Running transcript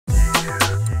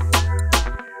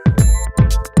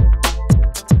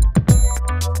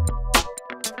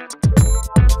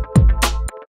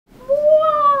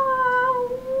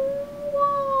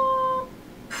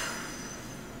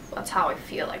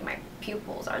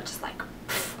are just like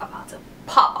about to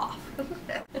pop off.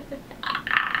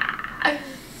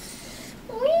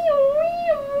 What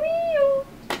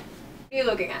are you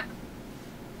looking at?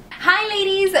 Hi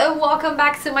ladies, welcome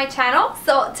back to my channel.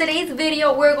 So today's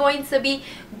video we're going to be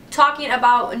talking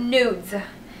about nudes.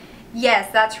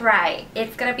 Yes, that's right.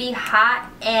 It's gonna be hot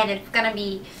and it's gonna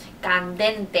be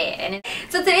candente.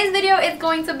 So today's video is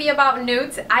going to be about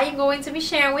nudes. I'm going to be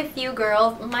sharing with you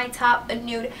girls my top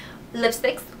nude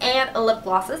lipsticks and lip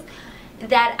glosses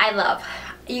that I love.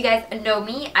 You guys know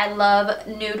me. I love a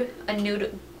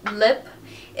nude lip.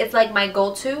 It's like my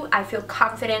go-to. I feel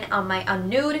confident on my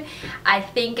nude. I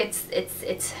think it's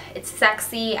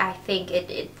sexy. I think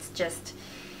it's just,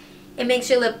 it makes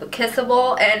your lip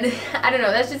kissable, and I don't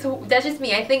know, that's just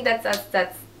me. I think that's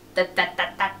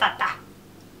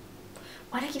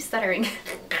why do I keep stuttering?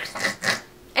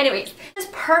 Anyways, it's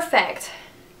perfect,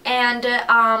 and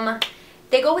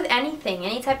they go with anything,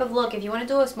 any type of look. If you want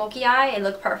to do a smoky eye, it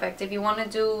looks perfect. If you want to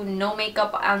do no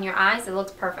makeup on your eyes, it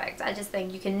looks perfect. I just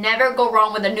think you can never go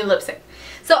wrong with a new lipstick.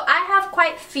 So I have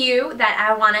quite a few that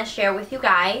I want to share with you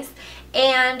guys,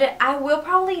 and I will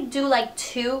probably do like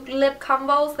 2 lip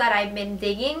combos that I've been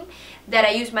digging that I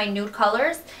use my nude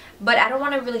colors. But I don't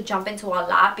want to really jump into a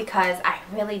lot because I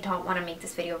really don't want to make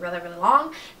this video really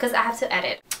long because I have to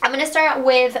edit. I'm going to start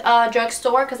with a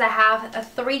drugstore because I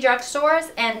have 3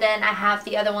 drugstores, and then I have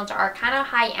the other ones that are kind of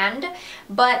high end,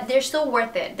 but they're still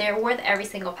worth it. They're worth every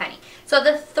single penny. So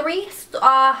the 3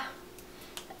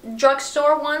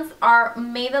 drugstore ones are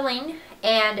Maybelline,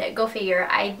 and go figure,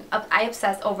 I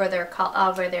obsess over their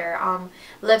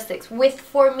lipsticks.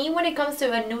 For me, when it comes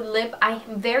to a nude lip, I'm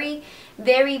very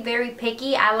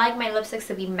picky. I like my lipsticks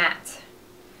to be matte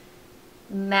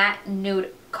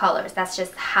nude colors. That's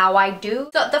just how I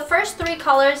do. So the first 3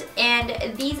 colors,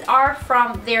 and these are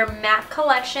from their matte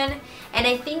collection, and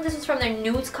I think this is from their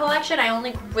nudes collection. I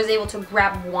only was able to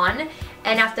grab 1,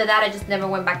 and after that I just never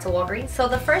went back to Walgreens. So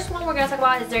the first one we're gonna talk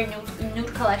about is their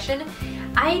nude collection.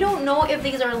 I don't know if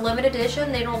these are limited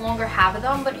edition, they no longer have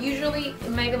them, but usually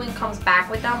Maybelline comes back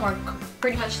with them or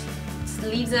pretty much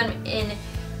leaves them in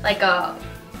like a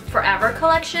forever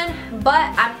collection,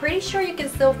 but I'm pretty sure you can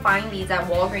still find these at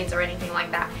Walgreens or anything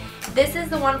like that. This is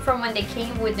the one from when they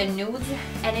came with the nudes,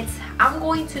 and I'm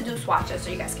going to do swatches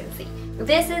so you guys can see.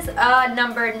 This is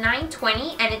number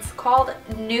 920, and it's called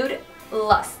Nude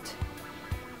Lust.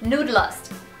 Nude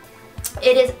Lust.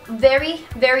 It is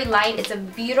very light. It's a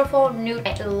beautiful nude.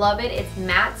 I love it. It's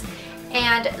matte,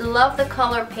 and love the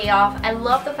color payoff. I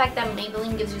love the fact that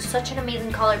Maybelline gives you such an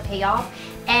amazing color payoff,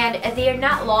 and they are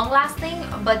not long lasting,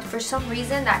 but for some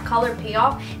reason that color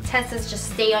payoff tends to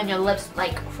just stay on your lips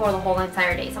like for the whole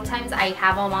entire day. Sometimes I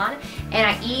have them on and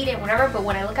I eat and whatever, but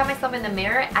when I look at myself in the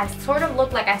mirror, I sort of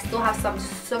look like I still have some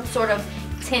sort of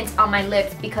tint on my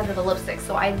lips because of the lipstick.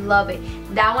 So I love it.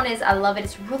 That one is, I love it.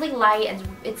 It's really light, and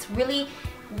it's really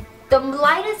the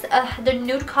lightest, the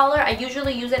nude color. I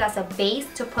usually use it as a base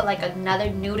to put like another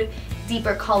nude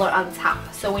deeper color on top.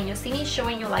 So when you see me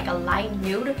showing you like a light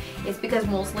nude, it's because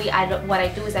mostly what I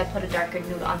do is I put a darker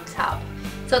nude on top.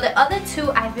 So the other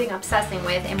 2 I've been obsessing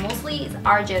with, and mostly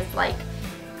are just like,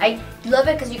 I love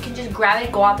it because you can just grab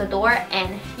it, go out the door,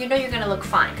 and you know you're gonna look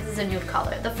fine because it's a nude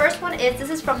color. The first one is, this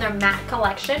is from their matte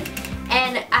collection,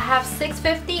 and I have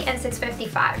 650 and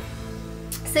 655.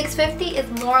 650 is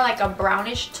more like a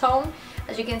brownish tone.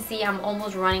 As you can see, I'm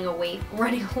almost running away.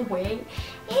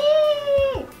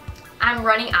 I'm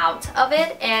running out of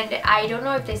it, and I don't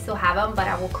know if they still have them, but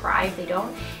I will cry if they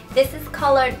don't. This is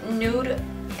colored Nude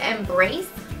Embrace,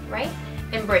 right?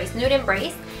 Embrace, Nude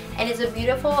Embrace. And it's a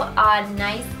beautiful,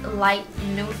 nice light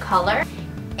nude color,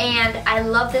 and I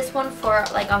love this one for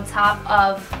like on top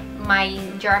of my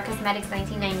Gerard Cosmetics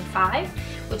 1995,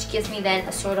 which gives me then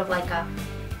a sort of like a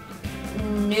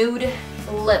nude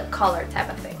lip color type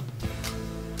of thing.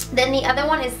 Then the other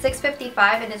one is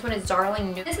 655, and this one is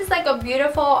Darling Nude. This is like a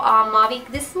beautiful mauve.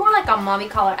 This is more like a mauve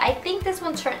color. I think this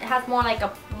one has more like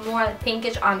a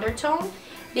pinkish undertone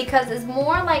because it's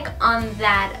more like on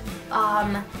that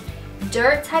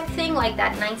dirt type thing, like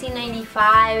that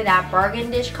 1995, that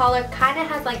burgundish color kind of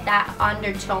has like that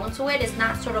undertone to it. It's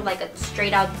not sort of like a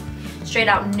straight out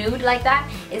nude like that.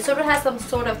 It sort of has some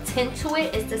sort of tint to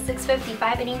it. It's the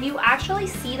 655, and if you actually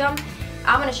see them,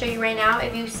 I'm going to show you right now,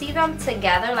 if you see them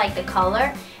together, like the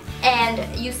color,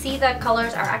 and you see the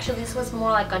colors are actually, this was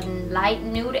more like a light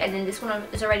nude, and then this one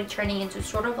is already turning into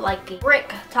sort of like a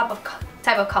brick type of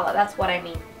color. That's what I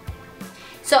mean.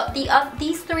 So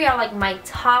these 3 are like my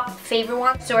top favorite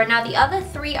ones. So now the other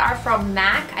 3 are from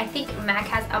MAC. I think MAC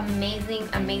has amazing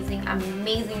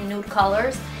nude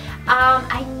colors.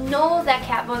 I know that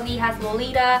Kat Von D has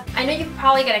Lolita. I know you're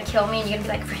probably gonna kill me and you're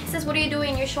gonna be like, Francis, what are you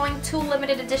doing? You're showing 2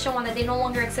 limited edition ones that they no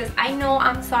longer exist. I know,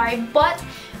 I'm sorry, but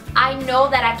I know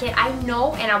that I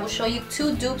know, and I will show you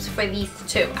 2 dupes for these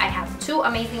 2. I have 2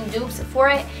 amazing dupes for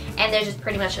it, and they're just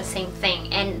pretty much the same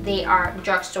thing, and they are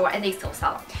drugstore and they still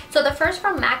sell them. So the first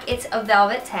from MAC, it's a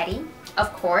Velvet Teddy.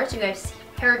 Of course, you guys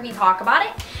heard me talk about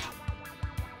it.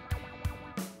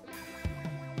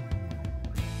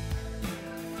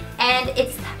 And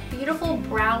it's that beautiful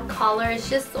brown color. It's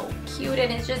just so cute,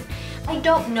 and it's just, I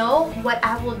don't know what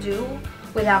I will do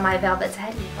without my Velvet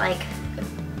Teddy. Like,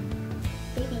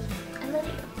 baby, I love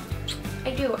you.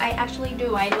 I do, I actually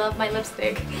do. I love my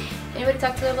lipstick. Anybody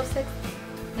talk to their lipstick?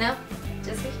 No?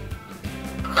 Just me?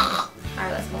 Alright,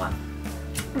 let's move on.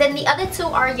 Then the other 2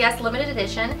 are, yes, limited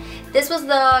edition. This was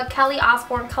the Kelly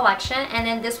Osbourne collection, and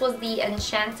then this was the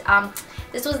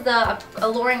this was the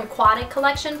Alluring Aquatic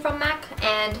collection from MAC,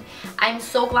 and I'm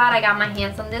so glad I got my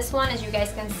hands on this one. As you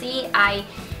guys can see, I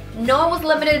know it was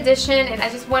limited edition, and I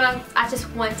just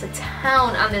went to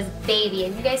town on this baby.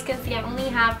 And you guys can see I only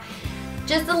have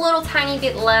just a little tiny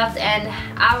bit left, and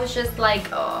I was just like,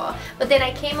 oh. But then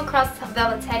I came across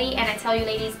Velvet Teddy, and I tell you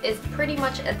ladies, it's pretty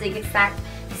much the exact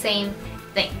same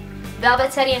thing.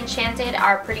 Velvet Teddy and Enchanted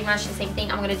are pretty much the same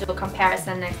thing. I'm going to do a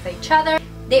comparison next to each other.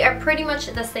 They are pretty much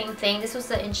the same thing. This was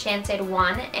the Enchanted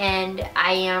one, and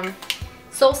I am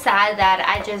so sad that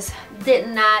I just did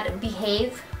not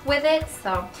behave with it.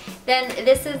 So then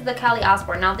this is the Kelly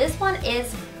Osbourne. Now this one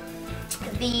is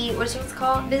the, what's it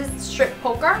called? This is Strip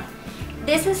Poker.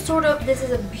 This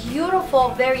is a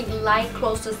beautiful, very light,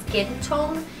 close to skin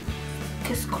tone.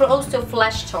 Close to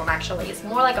flesh tone, actually. It's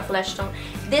more like a flesh tone.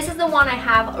 This is the one I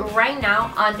have right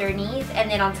now underneath,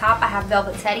 and then on top I have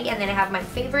Velvet Teddy, and then I have my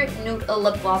favorite nude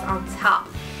lip gloss on top.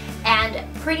 And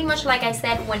pretty much like I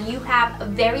said, when you have a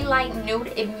very light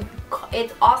nude,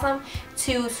 it's awesome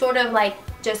to sort of like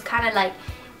just kind of like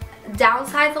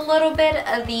downsize a little bit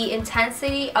of the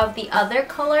intensity of the other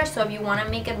color. So if you want to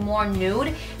make it more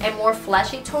nude and more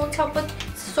fleshy tone type of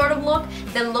sort of look,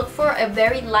 then look for a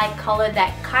very light color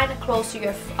that kind of close to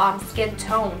your skin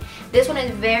tone. This one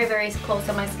is very, very close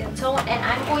to my skin tone, and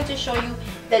I'm going to show you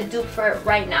the dupe for it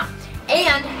right now.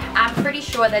 And I'm pretty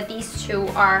sure that these 2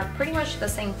 are pretty much the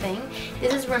same thing.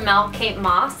 This is Rimmel Kate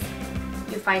Moss.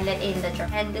 You find it in the jar.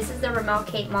 And this is the Rimmel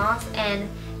Kate Moss, and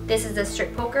this is the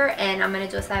Strip Poker, and I'm going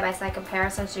to do a side-by-side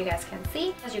comparison so you guys can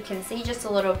see. As you can see, just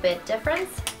a little bit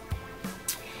difference.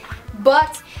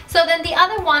 But so then the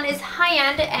other one is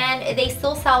high-end, and they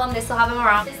still sell them, they still have them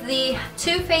around. It's the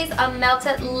Too Faced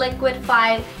Melted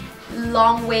Liquidified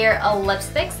Long Wear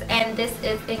Lipsticks, and this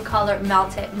is in color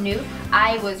Melted Nude.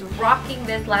 I was rocking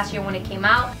this last year when it came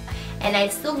out, and I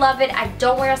still love it. I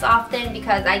don't wear as often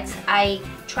because I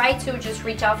try to just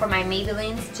reach out for my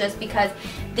Maybellines just because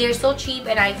they're so cheap,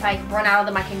 and if I run out of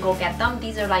them I can go get them.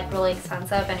 These are like really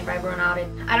expensive, and if I run out,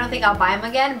 I don't think I'll buy them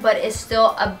again, but it's still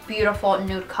a beautiful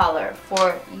nude color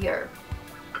for your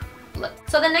lips.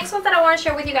 So the next ones that I want to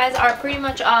share with you guys are pretty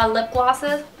much lip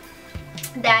glosses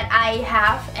that I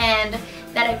have, and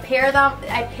that I pair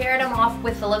them off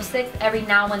with the lipsticks every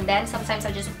now and then. Sometimes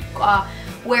I just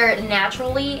wear it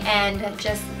naturally and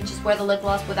just wear the lip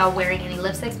gloss without wearing any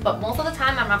lipsticks, but most of the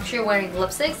time I'm actually wearing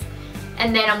lipsticks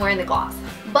and then I'm wearing the gloss.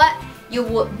 But you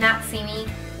would not see me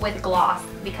with gloss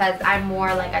because I'm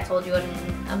more, like I told you,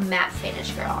 a matte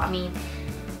finish girl. I mean,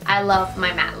 I love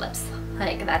my matte lips.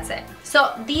 Like, that's it.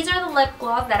 So these are the lip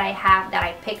gloss that I have, that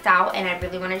I picked out, and I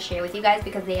really want to share with you guys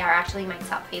because they are actually my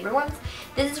top favorite ones.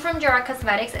 This is from Gerard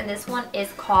Cosmetics, and this one is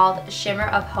called Shimmer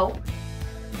of Hope.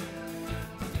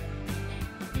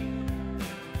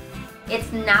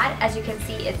 It's not, as you can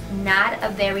see, it's not a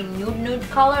very nude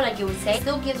color like you would say. It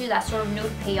still gives you that sort of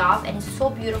nude payoff, and it's so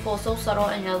beautiful, so subtle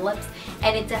in your lips,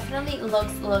 and it definitely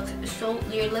looks so,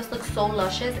 your lips look so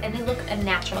luscious, and they look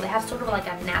natural. They have sort of like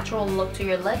a natural look to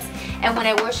your lips. And when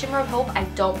I wear Shimmer of Hope, I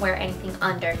don't wear anything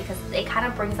under because it kind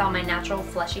of brings out my natural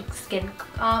fleshy skin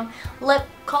lip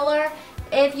color,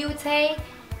 if you would say.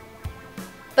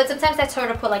 But sometimes I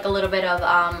sort of put like a little bit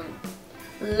of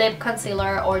lip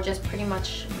concealer, or just pretty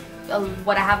much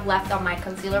what I have left on my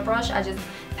concealer brush. I just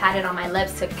pat it on my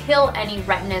lips to kill any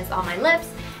redness on my lips,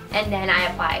 and then I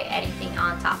apply anything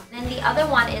on top. And the other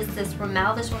one is this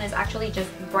Rimmel. This one is actually just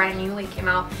brand new. It came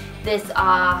out this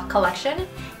collection,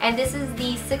 and this is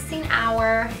the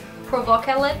 16-hour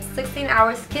Provocalips 16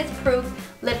 hours kiss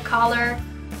proof lip color,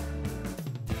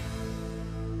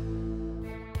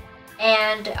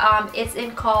 and it's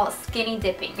in called Skinny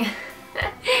Dipping.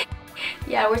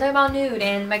 Yeah, we're talking about nude,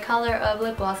 and my color of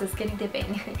lip gloss is Skinny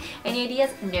Dipping. Any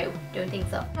ideas? No, don't think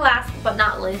so. Last but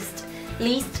not least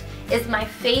is my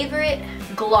favorite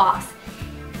gloss.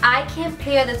 I can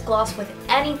pair this gloss with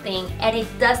anything and it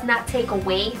does not take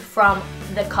away from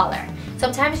the color.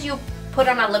 Sometimes you put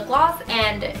on a lip gloss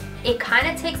and it kind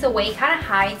of takes away, kind of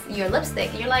hides your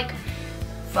lipstick. You're like,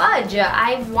 fudge,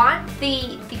 I want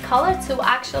the color to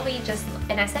actually just,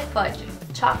 and I said fudge,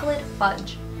 chocolate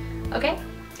fudge, okay?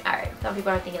 Alright, some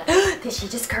people are thinking like, did she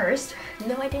just curse?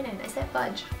 No, I didn't, I said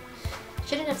fudge.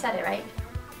 Shouldn't have said it, right?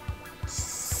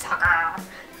 Sucker.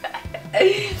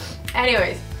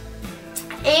 Anyways,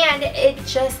 and it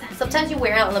just, sometimes you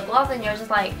wear a lip gloss and you're just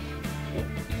like,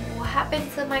 what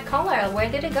happened to my color? Where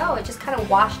did it go? It just kind of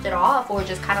washed it off or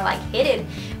just kind of like hid it.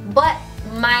 But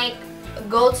my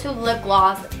go-to lip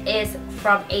gloss is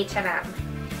from H&M.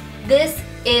 This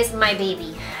is my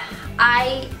baby.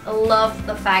 I love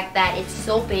the fact that it's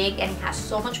so big and it has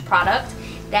so much product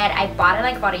that I bought it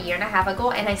like about a year and a half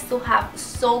ago and I still have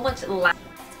so much left.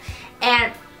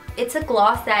 And it's a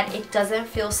gloss that it doesn't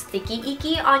feel sticky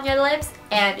icky on your lips,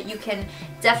 and you can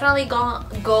definitely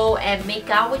go and make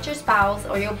out with your spouse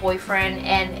or your boyfriend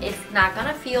and it's not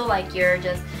gonna feel like you're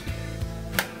just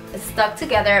stuck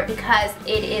together, because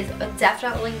it is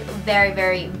definitely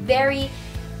very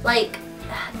like,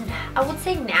 I would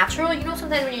say natural. You know,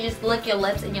 sometimes when you just lick your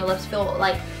lips and your lips feel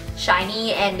like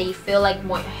shiny and they feel like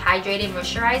more hydrated,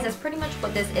 moisturized, that's pretty much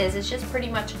what this is. It's just pretty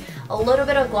much a little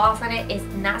bit of gloss on it. It's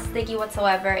not sticky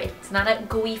whatsoever. It's not a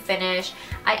gooey finish.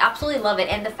 I absolutely love it,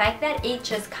 and the fact that it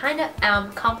just kind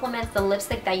of complements the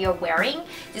lipstick that you're wearing,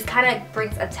 just kind of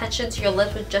brings attention to your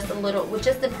lips with just a little, with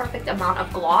just the perfect amount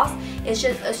of gloss. It's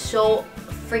just so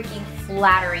freaking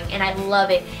flattering and I love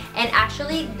it. And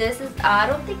actually this is, I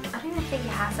don't even think it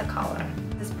has a color.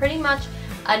 It's pretty much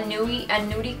a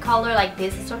nudie color. Like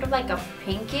this is sort of like a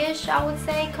pinkish, I would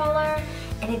say, color,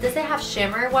 and it doesn't have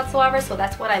shimmer whatsoever, so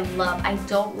that's what I love. I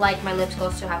don't like my lip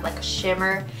gloss to have like a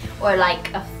shimmer or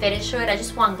like a finish to it. I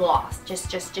just want gloss.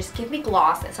 Just give me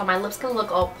gloss, and so my lips can look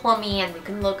all plummy and they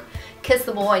can look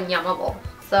kissable and yummable.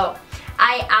 So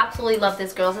I absolutely love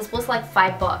this, girls. This was like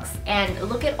 $5 and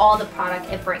look at all the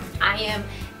product it brings. I am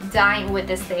dying with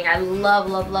this thing. I love,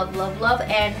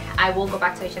 and I will go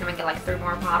back to H&M and get like 3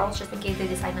 more bottles just in case they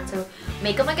decide not to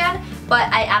make them again,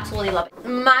 but I absolutely love it.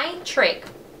 My trick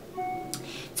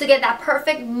to get that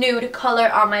perfect nude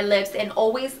color on my lips, and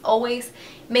always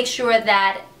make sure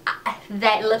that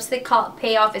that lipstick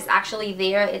payoff is actually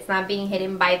there, it's not being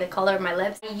hidden by the color of my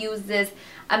lips. I use this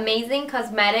amazing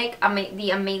cosmetic, the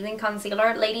amazing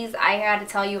concealer. Ladies, I had to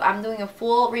tell you, I'm doing a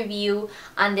full review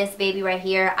on this baby right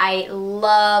here. I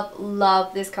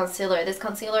love this concealer. This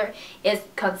concealer is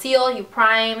conceal, you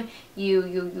prime, you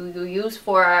use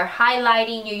for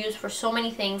highlighting, you use for so many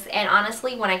things. And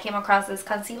honestly, when I came across this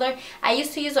concealer, I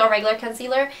used to use a regular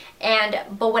concealer,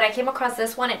 but when I came across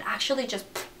this one, it actually just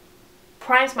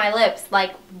primes my lips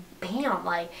like bam,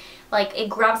 like it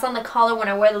grabs on the color when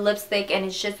I wear the lipstick and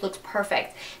it just looks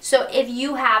perfect. So if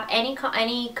you have any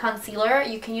concealer,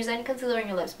 you can use any concealer in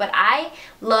your lips, but I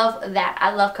love that.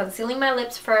 I love concealing my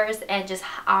lips first and just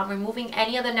removing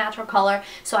any other natural color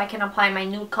so I can apply my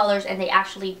nude colors and they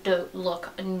actually do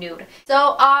look nude.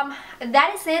 So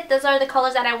that is it. Those are the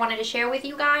colors that I wanted to share with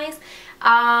you guys.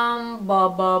 I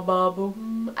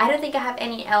don't think I have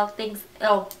any else things.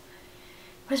 Oh,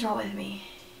 what is wrong with me?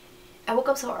 I woke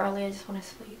up so early, I just want to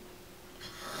sleep.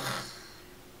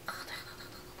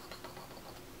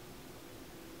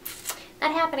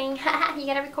 Not happening. You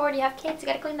gotta record, you have kids, you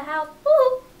gotta clean the house.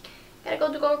 Woo! Gotta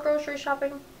go grocery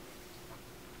shopping. I don't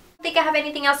think I have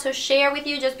anything else to share with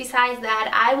you just besides that.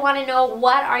 I want to know,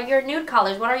 what are your nude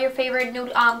colors? What are your favorite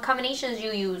nude combinations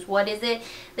you use? What is it,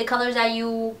 the colors that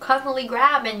you constantly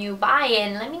grab and you buy?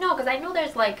 And let me know, because I know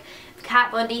there's like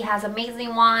Kat Von D has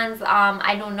amazing ones.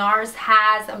 I know NARS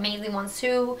has amazing ones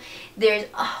too. There's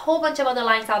a whole bunch of other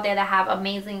lines out there that have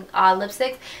amazing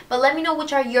lipsticks. But let me know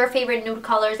which are your favorite nude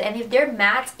colors, and if they're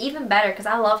mattes, even better, because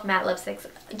I love matte lipsticks.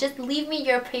 Just leave me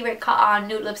your favorite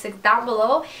nude lipsticks down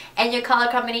below and your color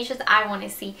combinations. I want to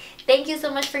see. Thank you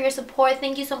so much for your support.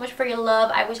 Thank you so much for your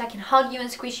love. I wish I can hug you and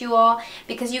squish you all,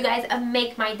 because you guys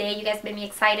make my day. You guys make me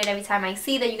excited every time I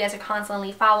see that you guys are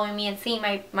constantly following me and seeing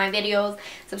my videos,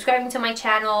 subscribing to my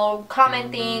channel,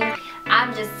 commenting.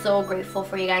 I'm just so grateful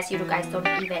for you guys. You guys don't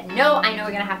even know. I know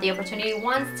we're gonna have the opportunity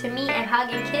once to meet and hug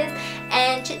and kiss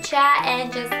and chit chat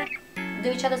and just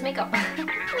do each other's makeup.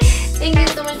 Thank you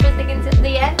so much for sticking to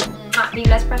the end. Be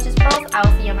blessed, precious pearls. I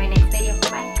will see you in my next video.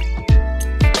 Bye.